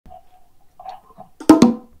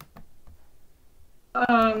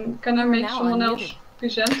Can I make Now someone else unmuted.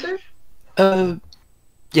 presenter?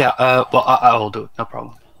 Yeah, well, I will do it, no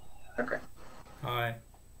problem. Okay. Hi.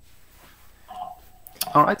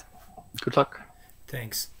 All right, good luck.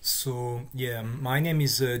 Thanks. So, yeah, my name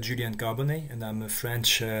is Julien Carbonnet, and I'm a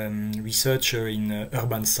French researcher in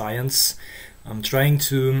urban science. I'm trying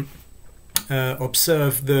to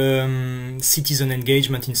observe the citizen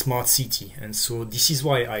engagement in smart city, and so this is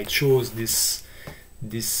why I chose this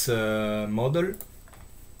model,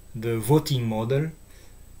 the voting model.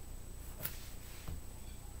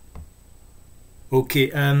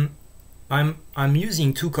 Okay, I'm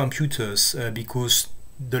using two computers because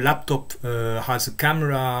the laptop has a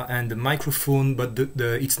camera and a microphone, but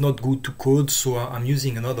it's not good to code, so I'm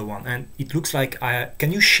using another one. And it looks like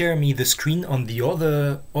can you share me the screen on the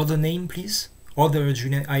other name, please? Other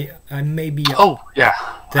Julien, I maybe. Oh yeah,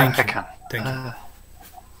 thank you. I can. Thank you.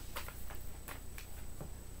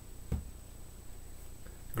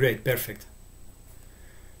 Great, perfect.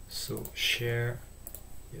 So share,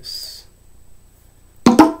 yes.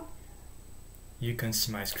 You can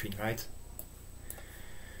see my screen, right?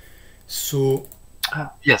 So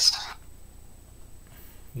yes,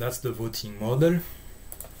 that's the voting model,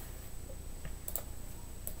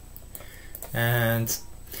 and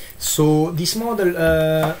so this model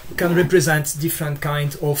can represent different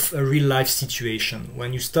kinds of real life situation.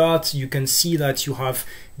 When you start, you can see that you have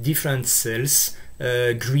different cells,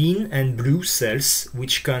 green and blue cells,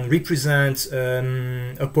 which can represent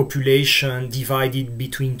a population divided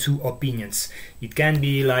between two opinions. It can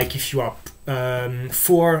be like if you are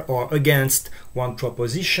for or against one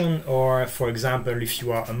proposition, or for example if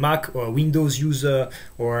you are a Mac or Windows user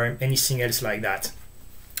or anything else like that.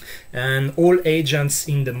 And all agents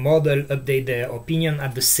in the model update their opinion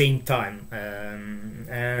at the same time,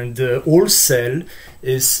 and the whole cell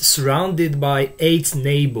is surrounded by 8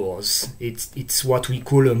 neighbors. It's what we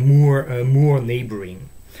call a Moore neighboring.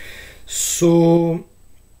 So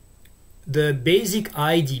the basic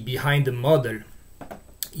idea behind the model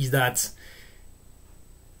is that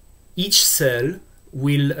each cell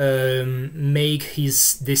will make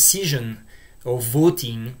his decision of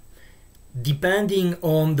voting depending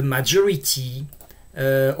on the majority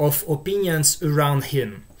of opinions around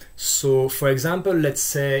him. So for example, let's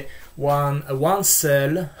say one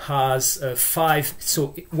cell has 5,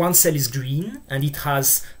 so one cell is green and it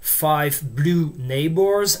has 5 blue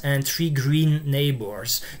neighbors and 3 green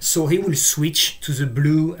neighbors, so he will switch to the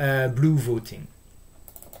blue voting.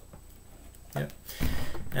 Yeah.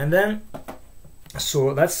 And then,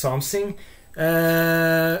 so that's something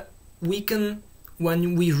we can,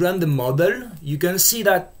 when we run the model, you can see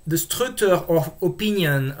that the structure of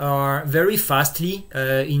opinion are very fastly,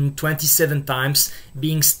 in 27 times,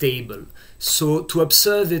 being stable. So to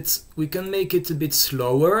observe it, we can make it a bit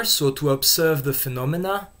slower, so to observe the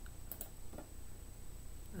phenomena.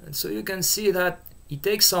 And so you can see that it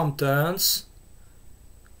takes some turns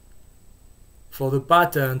for the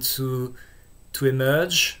pattern to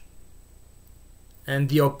emerge and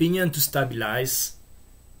the opinion to stabilize.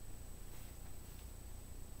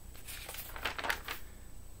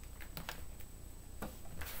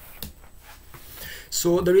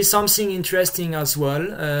 So there is something interesting as well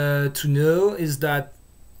to know, is that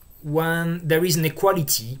when there is an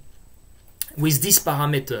equality with these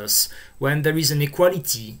parameters, when there is an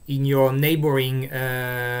equality in your neighboring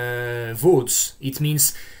votes, it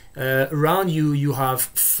means around you you have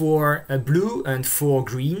 4 blue and 4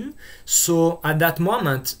 green. So at that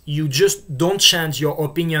moment you just don't change your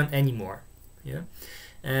opinion anymore. Yeah,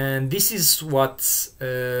 and this is what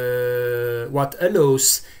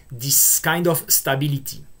allows this kind of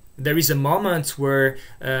stability. There is a moment where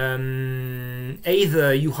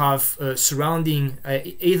either you have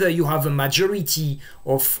either you have a majority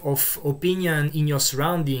of opinion in your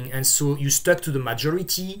surrounding, and so you stuck to the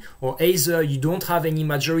majority, or either you don't have any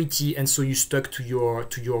majority and so you stuck to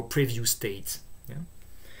your previous state. Yeah?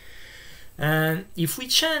 And if we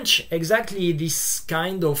change exactly this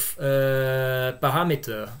kind of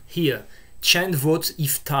parameter here, change vote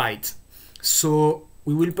if tied, so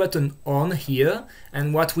we will put an on here,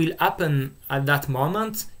 and what will happen at that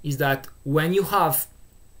moment is that when you have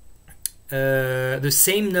the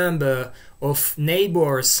same number of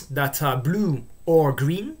neighbors that are blue or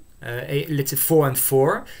green, let's say 4 and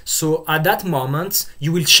 4, so at that moment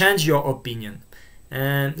you will change your opinion.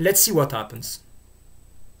 And let's see what happens.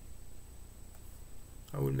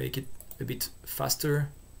 I will make it a bit faster.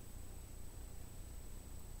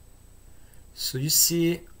 So you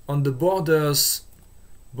see on the borders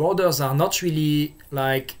are not really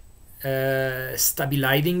like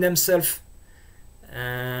stabilizing themselves.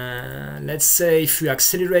 Let's say if we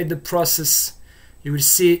accelerate the process, you will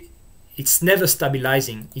see it's never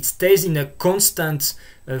stabilizing. It stays in a constant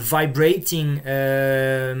vibrating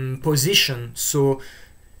position. So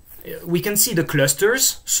we can see the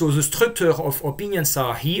clusters. So the structure of opinions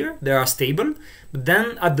are here, they are stable. But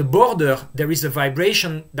then at the border, there is a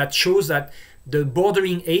vibration that shows that the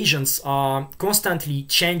bordering agents are constantly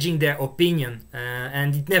changing their opinion,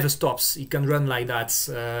 and it never stops. It can run like that,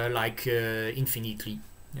 infinitely.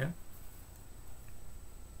 Yeah.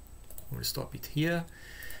 We'll stop it here.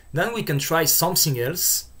 Then we can try something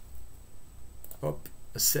else. A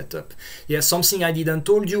setup. Yeah, something I didn't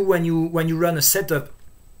told you. When you run a setup,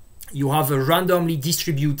 you have a randomly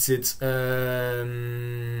distributed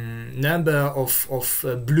number of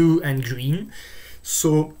blue and green.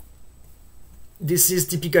 So this is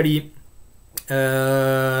typically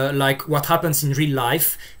like what happens in real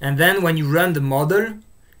life. And then when you run the model,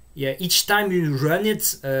 yeah, each time you run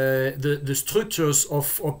it, the structures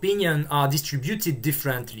of opinion are distributed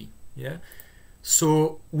differently. Yeah,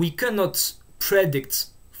 so we cannot predict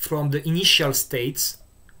from the initial states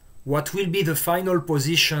what will be the final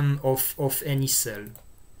position of any cell,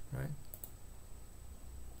 right?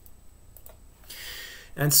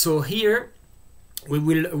 And so here we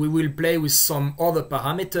will play with some other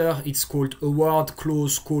parameter. It's called award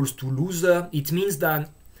close calls to loser. It means that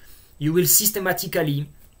you will systematically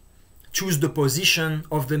choose the position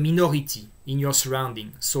of the minority in your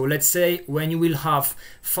surrounding. So let's say when you will have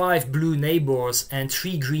 5 blue neighbors and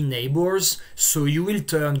 3 green neighbors, so you will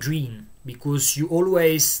turn green because you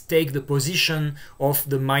always take the position of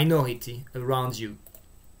the minority around you.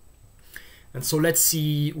 And so let's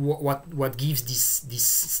see what gives this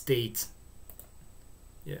state.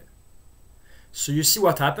 Yeah. So you see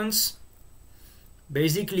what happens?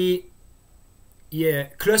 Basically, yeah,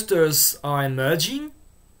 clusters are emerging.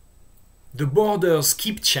 The borders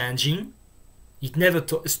keep changing. It never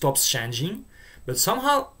stops changing. But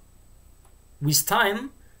somehow, with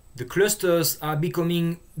time, the clusters are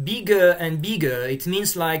becoming bigger and bigger. It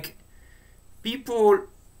means like people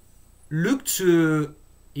look to,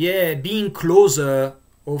 yeah, being closer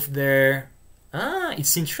of their...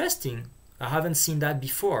 it's interesting. I haven't seen that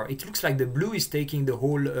before. It looks like the blue is taking the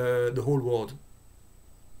whole world.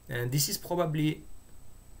 And this is probably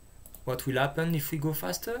what will happen if we go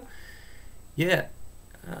faster. Yeah,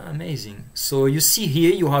 amazing. So you see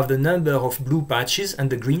here you have the number of blue patches and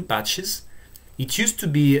the green patches. It used to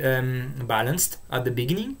be balanced at the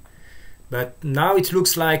beginning, but now it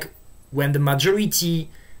looks like when the majority,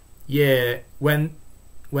 yeah, when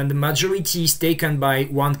the majority is taken by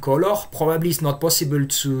one color, probably it's not possible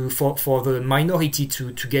for the minority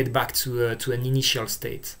to get back to an initial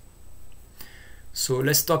state. So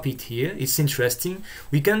let's stop it here. It's interesting.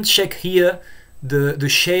 We can check here the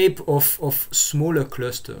shape of smaller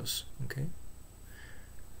clusters. Okay,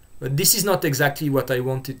 but this is not exactly what I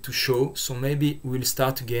wanted to show, so maybe we'll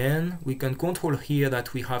start again. We can control here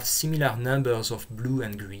that we have similar numbers of blue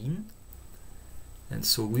and green, and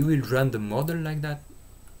so we will run the model like that.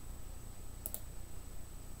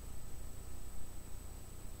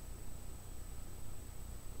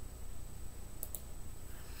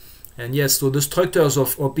 And yes, so the structures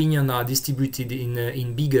of opinion are distributed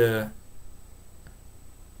in bigger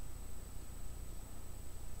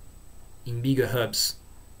hubs.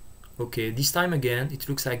 Okay, this time again it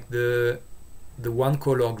looks like the one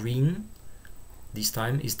color green this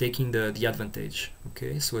time is taking the advantage.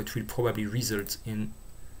 Okay, so it will probably result in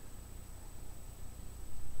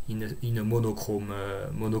a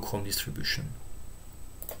monochrome distribution.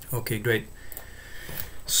 Okay, great.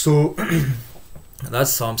 So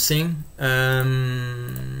that's something.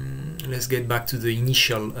 Let's get back to the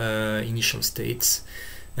initial states.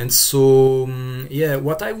 And so, yeah,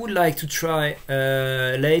 what I would like to try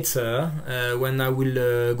later, when I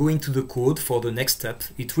will go into the code for the next step,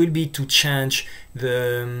 it will be to change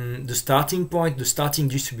the starting point, the starting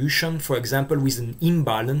distribution, for example, with an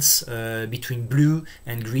imbalance between blue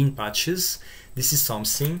and green patches. This is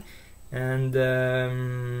something. And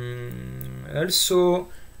also,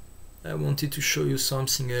 I wanted to show you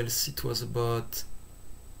something else. It was about...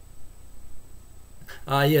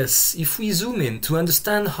 yes, if we zoom in to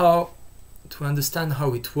understand how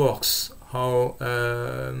it works, how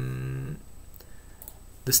the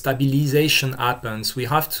stabilization happens, we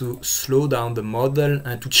have to slow down the model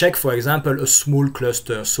and to check, for example, a small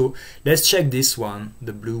cluster. So let's check this one,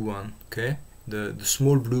 the blue one, okay, the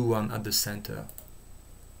small blue one at the center.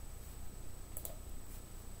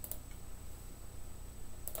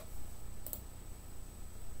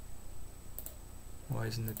 Why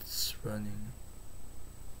isn't it running?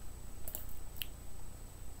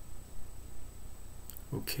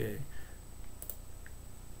 Okay.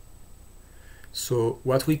 So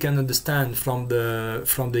what we can understand from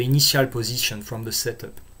the initial position, from the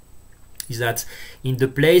setup, is that in the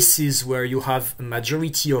places where you have a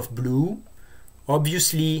majority of blue,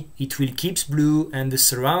 obviously it will keep blue and the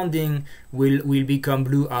surrounding will become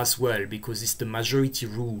blue as well, because it's the majority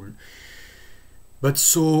rule. But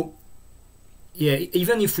so, yeah,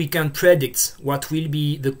 even if we can predict what will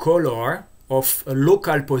be the color of a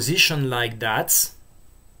local position like that,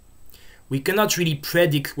 we cannot really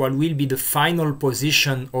predict what will be the final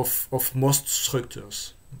position of most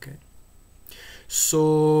structures. Okay.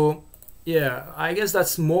 So yeah, I guess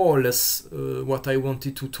that's more or less what I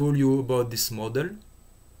wanted to tell you about this model.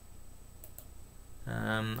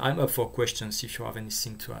 I'm up for questions if you have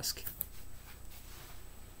anything to ask.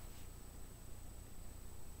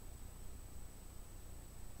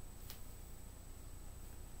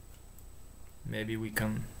 Maybe we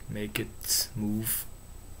can make it move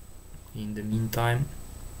in the meantime.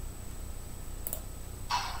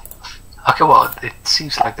 Okay, well, it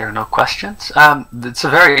seems like there are no questions. It's a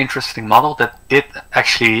very interesting model that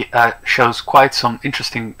actually shows quite some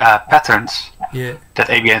interesting patterns that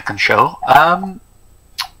ABM can show.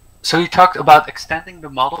 So you talked about extending the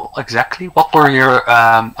model. Exactly, what were your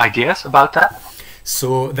ideas about that?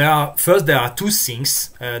 So there are two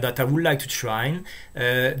things that I would like to try.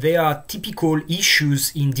 They are typical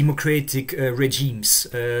issues in democratic regimes.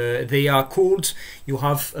 They are called, you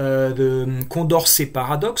have the Condorcet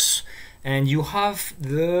paradox, and you have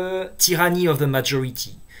the tyranny of the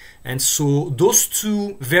majority. And so those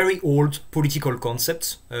two very old political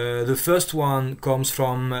concepts. The first one comes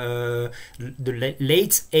from the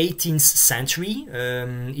late 18th century.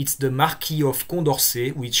 It's the Marquis of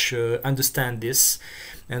Condorcet which understand this.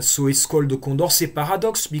 And so it's called the Condorcet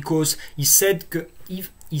paradox because he said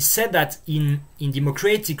that in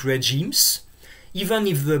democratic regimes, even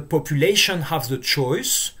if the population has the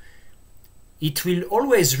choice, it will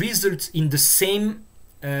always result in the same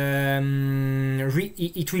the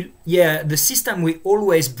system will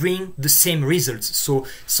always bring the same results. So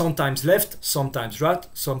sometimes left, sometimes right,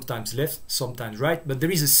 sometimes left, sometimes right, but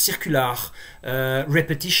there is a circular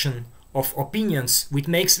repetition of opinions, which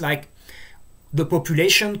makes like the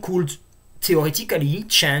population could theoretically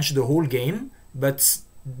change the whole game, but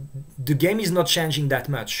the game is not changing that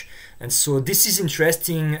much. And so this is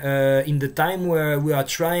interesting in the time where we are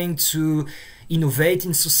trying to innovate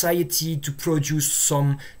in society, to produce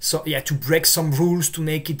to break some rules, to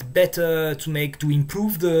make it better, to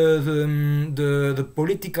improve the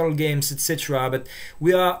political games, etc. But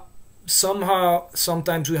we are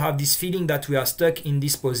sometimes we have this feeling that we are stuck in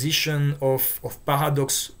this position of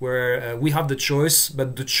paradox where we have the choice,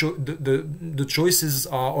 but the choices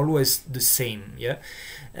are always the same. Yeah.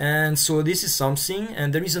 And so this is something,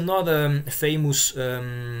 and there is another famous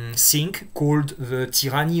thing called the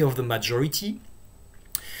tyranny of the majority.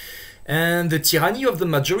 And the tyranny of the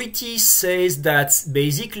majority says that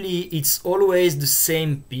basically it's always the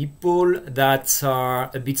same people that are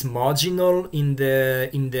a bit marginal in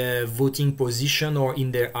the voting position or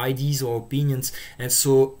in their ideas or opinions, and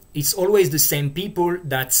so it's always the same people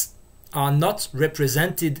that are not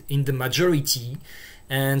represented in the majority.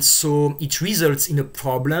 And so it results in a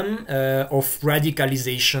problem of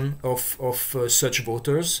radicalization of such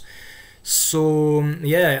voters. So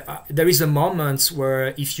yeah, there is a moment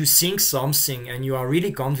where if you think something and you are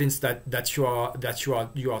really convinced that you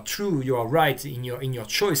are true, you are right in your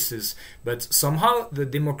choices, but somehow the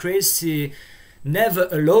democracy never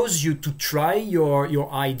allows you to try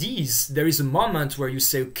your ideas. There is a moment where you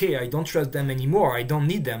say, okay, I don't trust them anymore, I don't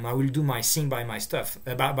need them, I will do my thing by my stuff,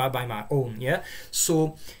 by my own. Yeah.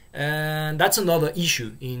 So that's another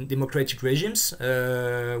issue in democratic regimes,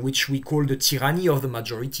 which we call the tyranny of the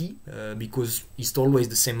majority, because it's always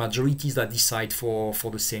the same majorities that decide for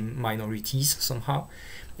the same minorities somehow.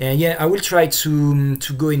 And yeah, I will try to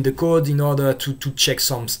go in the code in order to check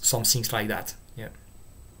some things like that. Yeah.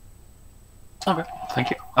 Okay,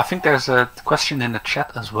 thank you. I think there's a question in the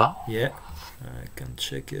chat as well. Yeah, I can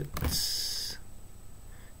check it.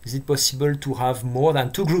 Is it possible to have more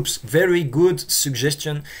than 2 groups? Very good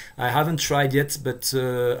suggestion. I haven't tried yet, but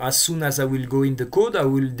as soon as I will go in the code, I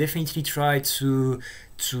will definitely try to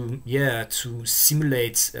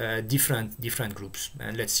simulate different groups,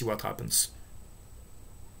 and let's see what happens.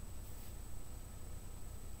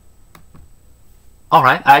 All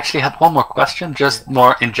right, I actually had one more question, just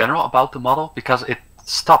more in general about the model, because it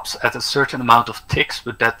stops at a certain amount of ticks,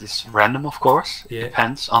 but that is random, of course. It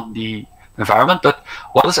depends on the environment. But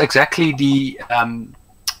what is exactly the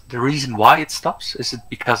reason why it stops? Is it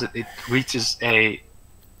because it reaches a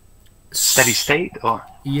steady state, or?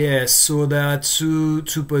 Yes, so there are two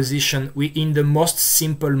positions. In the most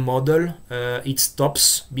simple model, it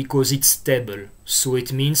stops because it's stable. So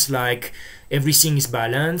it means like everything is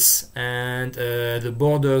balanced, and the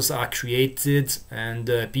borders are created, and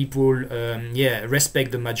people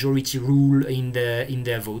respect the majority rule in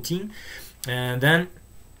their voting. And then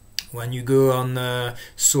when you go on,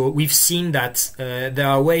 so we've seen that there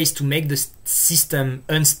are ways to make the system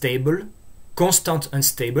unstable, constant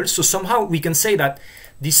unstable. So somehow we can say that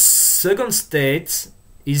this second state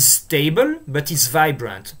is stable, but it's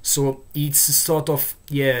vibrant. So it's a sort of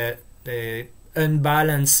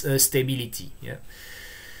unbalanced stability. Yeah.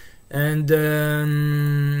 And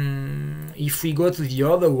if we go to the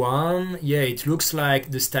other one, it looks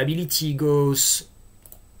like the stability goes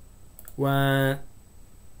when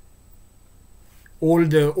all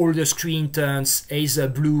the screen turns either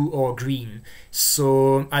blue or green.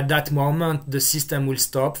 So at that moment the system will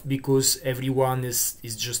stop because everyone is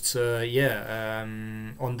just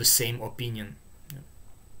on the same opinion.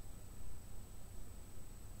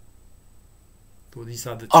 So these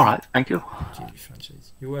are the all right, thank you.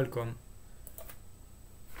 differences. You're welcome.